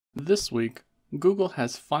This week, Google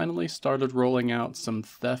has finally started rolling out some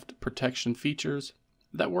theft protection features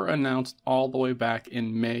that were announced all the way back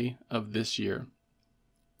in May of this year.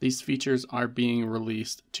 These features are being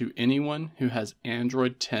released to anyone who has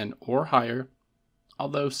Android 10 or higher,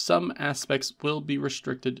 although some aspects will be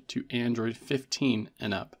restricted to Android 15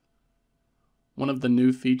 and up. One of the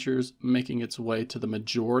new features making its way to the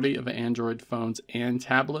majority of Android phones and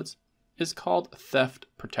tablets is called theft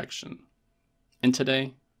protection. And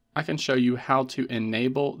today, I can show you how to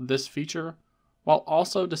enable this feature while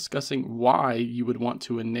also discussing why you would want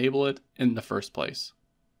to enable it in the first place.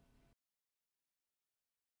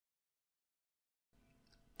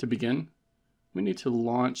 To begin, we need to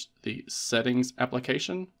launch the Settings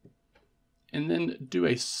application and then do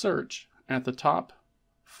a search at the top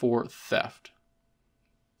for theft.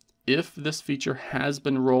 If this feature has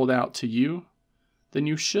been rolled out to you, then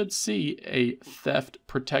you should see a theft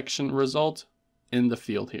protection result in the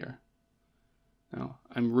field here. Now,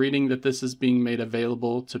 I'm reading that this is being made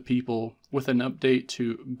available to people with an update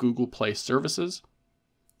to Google Play services.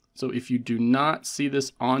 So if you do not see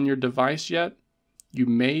this on your device yet, you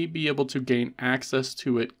may be able to gain access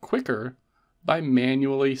to it quicker by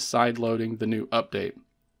manually sideloading the new update.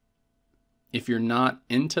 If you're not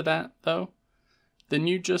into that though, then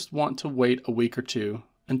you just want to wait a week or two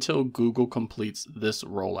until Google completes this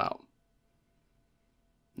rollout.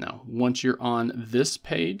 Now, once you're on this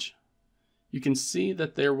page, you can see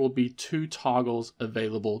that there will be two toggles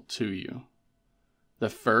available to you. The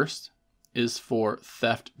first is for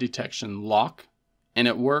theft detection lock, and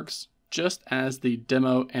it works just as the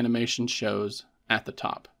demo animation shows at the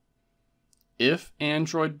top. If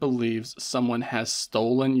Android believes someone has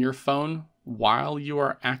stolen your phone while you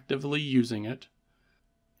are actively using it,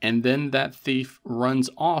 and then that thief runs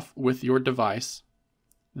off with your device,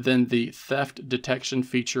 then the theft detection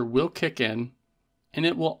feature will kick in and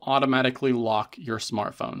it will automatically lock your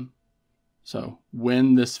smartphone. So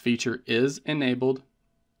when this feature is enabled,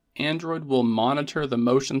 Android will monitor the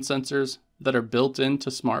motion sensors that are built into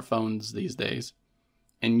smartphones these days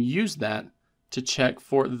and use that to check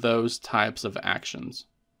for those types of actions.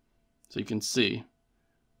 So you can see,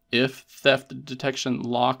 if theft detection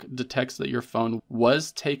lock detects that your phone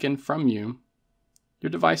was taken from you, your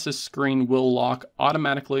device's screen will lock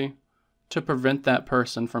automatically to prevent that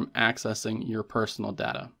person from accessing your personal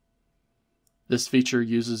data. This feature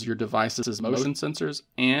uses your device's motion sensors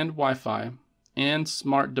and Wi-Fi and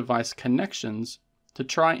smart device connections to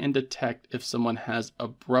try and detect if someone has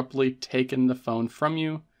abruptly taken the phone from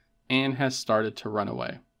you and has started to run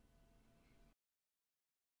away.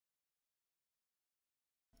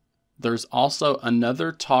 There's also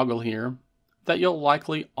another toggle here that you'll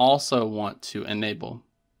likely also want to enable.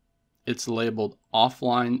 It's labeled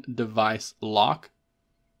Offline Device Lock,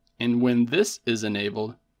 and when this is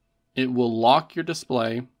enabled, it will lock your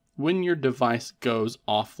display when your device goes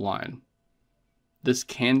offline. This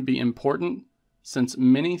can be important since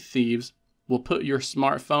many thieves will put your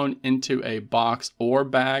smartphone into a box or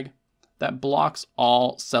bag that blocks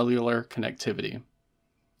all cellular connectivity.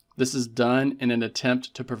 This is done in an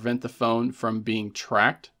attempt to prevent the phone from being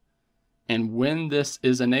tracked, and when this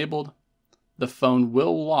is enabled, the phone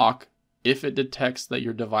will lock if it detects that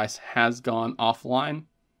your device has gone offline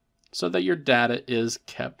so that your data is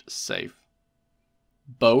kept safe.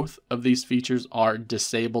 Both of these features are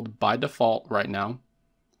disabled by default right now,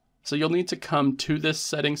 so you'll need to come to this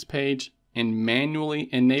settings page and manually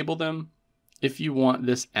enable them if you want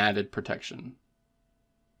this added protection.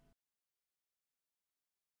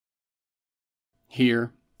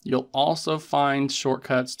 Here, you'll also find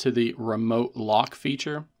shortcuts to the remote lock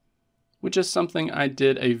feature, which is something I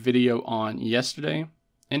did a video on yesterday,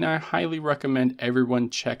 and I highly recommend everyone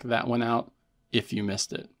check that one out if you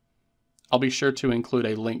missed it. I'll be sure to include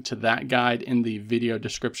a link to that guide in the video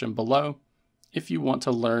description below if you want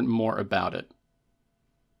to learn more about it.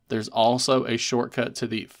 There's also a shortcut to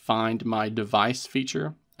the Find My Device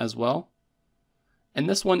feature as well, and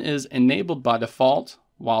this one is enabled by default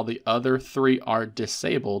while the other three are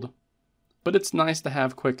disabled, but it's nice to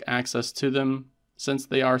have quick access to them since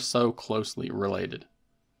they are so closely related.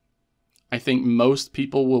 I think most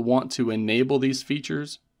people will want to enable these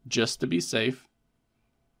features just to be safe,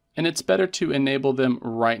 and it's better to enable them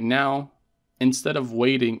right now instead of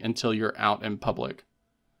waiting until you're out in public,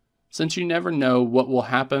 since you never know what will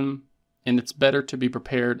happen and it's better to be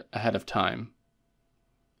prepared ahead of time.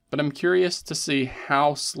 But I'm curious to see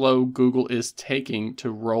how slow Google is taking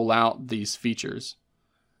to roll out these features.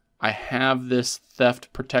 I have this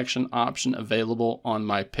theft protection option available on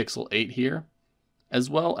my Pixel 8 here, as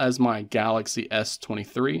well as my Galaxy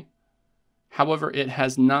S23. However, it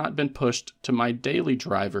has not been pushed to my daily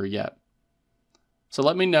driver yet. So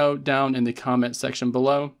let me know down in the comment section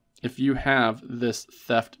below if you have this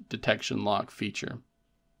theft detection lock feature.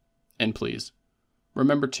 And please,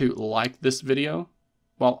 remember to like this video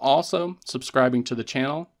while also subscribing to the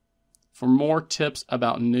channel for more tips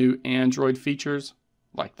about new Android features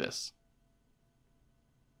like this.